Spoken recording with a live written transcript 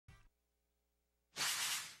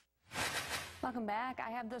Welcome back.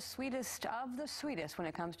 I have the sweetest of the sweetest when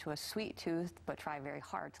it comes to a sweet tooth, but try very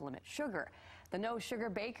hard to limit sugar. The no sugar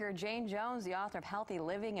baker, Jayne Jones, the author of Healthy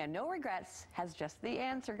Living and No Regrets, has just the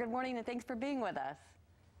answer. Good morning and thanks for being with us.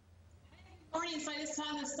 Good morning. So I just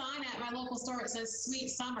saw this sign at my local store. It says Sweet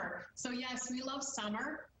Summer. So yes, we love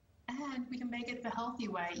summer and we can make it the healthy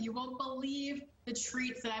way. You won't believe the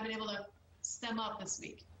treats that I've been able to stem up this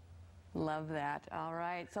week. Love that. All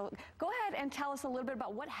right. So go ahead and tell us a little bit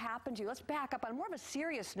about what happened to you. Let's back up on more of a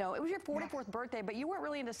serious note. It was your 44th birthday, but you weren't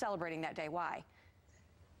really into celebrating that day. Why?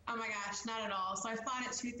 Oh my gosh, not at all. So I fought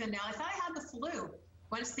it tooth and nail. I thought I had the flu.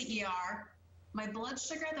 Went to the ER. My blood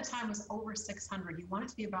sugar at the time was over 600. You want it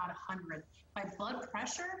to be about 100. My blood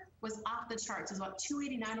pressure was off the charts. It was about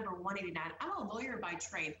 289 over 189. I'm a lawyer by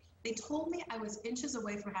trade. They told me I was inches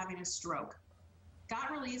away from having a stroke. Got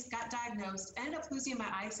released, got diagnosed, ended up losing my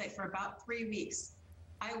eyesight for about 3 weeks.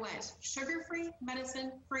 I went sugar-free,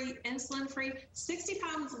 medicine-free, insulin-free, 60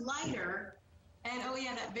 pounds lighter, and oh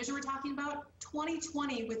yeah, that vision we're talking about,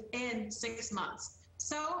 20/20 within 6 months.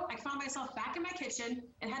 So I found myself back in my kitchen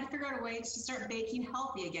and had to figure out a way to start baking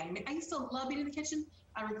healthy again. I used to love being in the kitchen.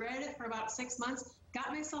 I regretted it for about 6 months,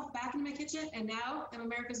 got myself back in my kitchen, and now I'm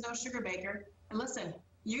America's no sugar baker. And listen,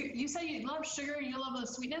 you say you love sugar and you love the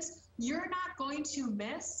sweetness. You're not going to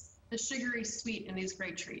miss the sugary sweet in these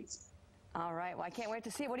great treats. All right. Well, I can't wait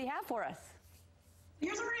to see it. What do you have for us?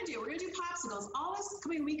 Here's what we're going to do. We're going to do popsicles. All this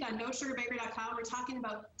coming week on NoSugarBakery.com, we're talking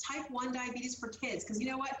about type 1 diabetes for kids. Because you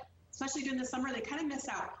know what? Especially during the summer, they kind of miss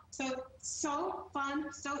out. So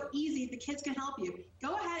fun, so easy. The kids can help you.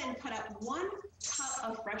 Go ahead and cut up 1 cup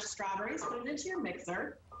of fresh strawberries. Put it into your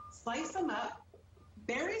mixer. Slice them up.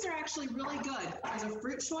 Berries are actually really good as a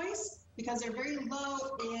fruit choice because they're very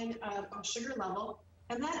low in sugar level.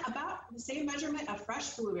 And then about the same measurement of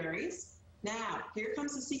fresh blueberries. Now, here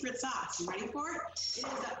comes the secret sauce. You ready for it? It is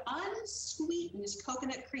an unsweetened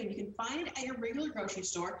coconut cream. You can find it at your regular grocery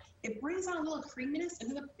store. It brings out a little creaminess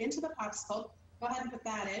into the popsicle. Go ahead and put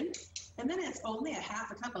that in. And then it's only a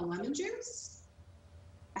half a cup of lemon juice,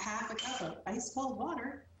 a half a cup of ice cold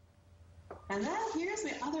water. And then here's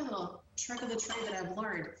my other little trick of the trade that I've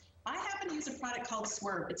learned. I happen to use a product called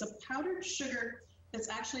Swerve. It's a powdered sugar that's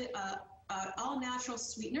actually a all-natural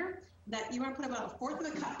sweetener that you want to put about 1/4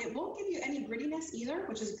 of a cup. It won't give you any grittiness either,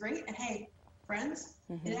 which is great. And hey, friends,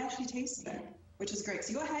 it actually tastes good, which is great.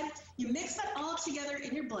 So go ahead, you mix that all together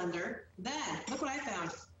in your blender. Then, look what I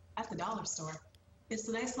found at the dollar store. It's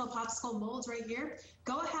the nice little popsicle molds right here.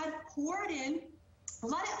 Go ahead, pour it in,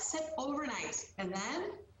 let it sit overnight. And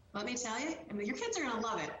then, let me tell you, I mean, your kids are going to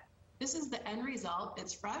love it. This is the end result.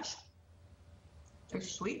 It's fresh. They're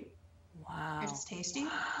sweet. Wow. It's tasty.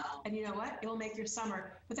 Wow. And you know what? It will make your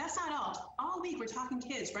summer. But that's not all. All week we're talking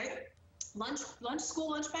kids, right? School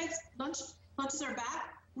lunch bags, lunches are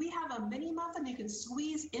back. We have a mini muffin you can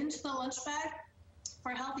squeeze into the lunch bag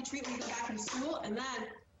for a healthy treat when you get back from school. And then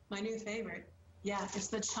my new favorite. Yeah, it's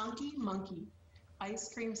the Chunky Monkey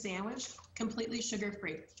ice cream sandwich, completely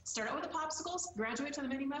sugar-free. Start out with the popsicles, graduate to the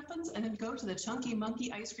mini muffins, and then go to the Chunky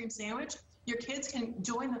Monkey ice cream sandwich. Your kids can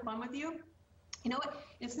join the fun with you. You know what?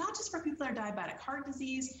 It's not just for people that are diabetic, heart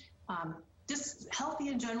disease, just healthy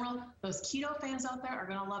in general. Those keto fans out there are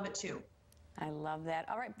going to love it too. I love that.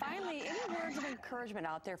 All right, finally, any words of encouragement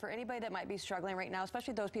out there for anybody that might be struggling right now,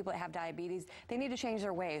 especially those people that have diabetes? They need to change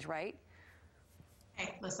their ways, right?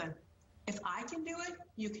 Hey, listen. If I can do it,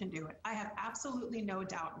 you can do it. I have absolutely no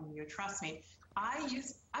doubt in you. Trust me.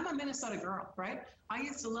 I'm a Minnesota girl, right? I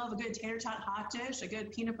used to love a good tater tot hot dish, a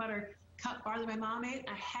good peanut butter cup bar that my mom made.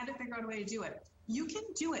 I had to figure out a way to do it. You can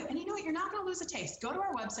do it. And you know what? You're not going to lose a taste. Go to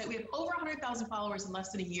our website. We have over 100,000 followers in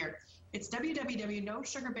less than a year. It's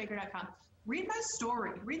www.nosugarbaker.com. Read my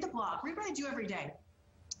story. Read the blog. Read what I do every day.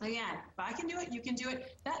 Again, if I can do it, you can do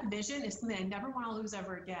it. That vision is something I never want to lose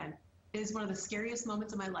ever again. It is one of the scariest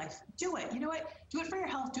moments of my life. Do it. You know what? Do it for your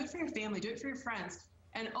health. Do it for your family. Do it for your friends.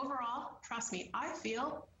 And overall, trust me, I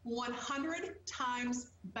feel 100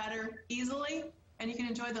 times better easily, and you can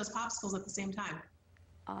enjoy those popsicles at the same time.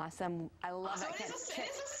 Awesome. I love it. It is a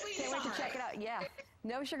sweet Can't wait to check it out. Yeah.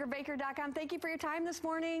 NoSugarBaker.com. Thank you for your time this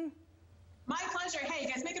morning. My pleasure. Hey,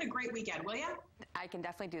 you guys, make it a great weekend, will you? I can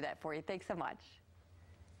definitely do that for you. Thanks so much.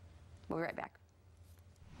 We'll be right back.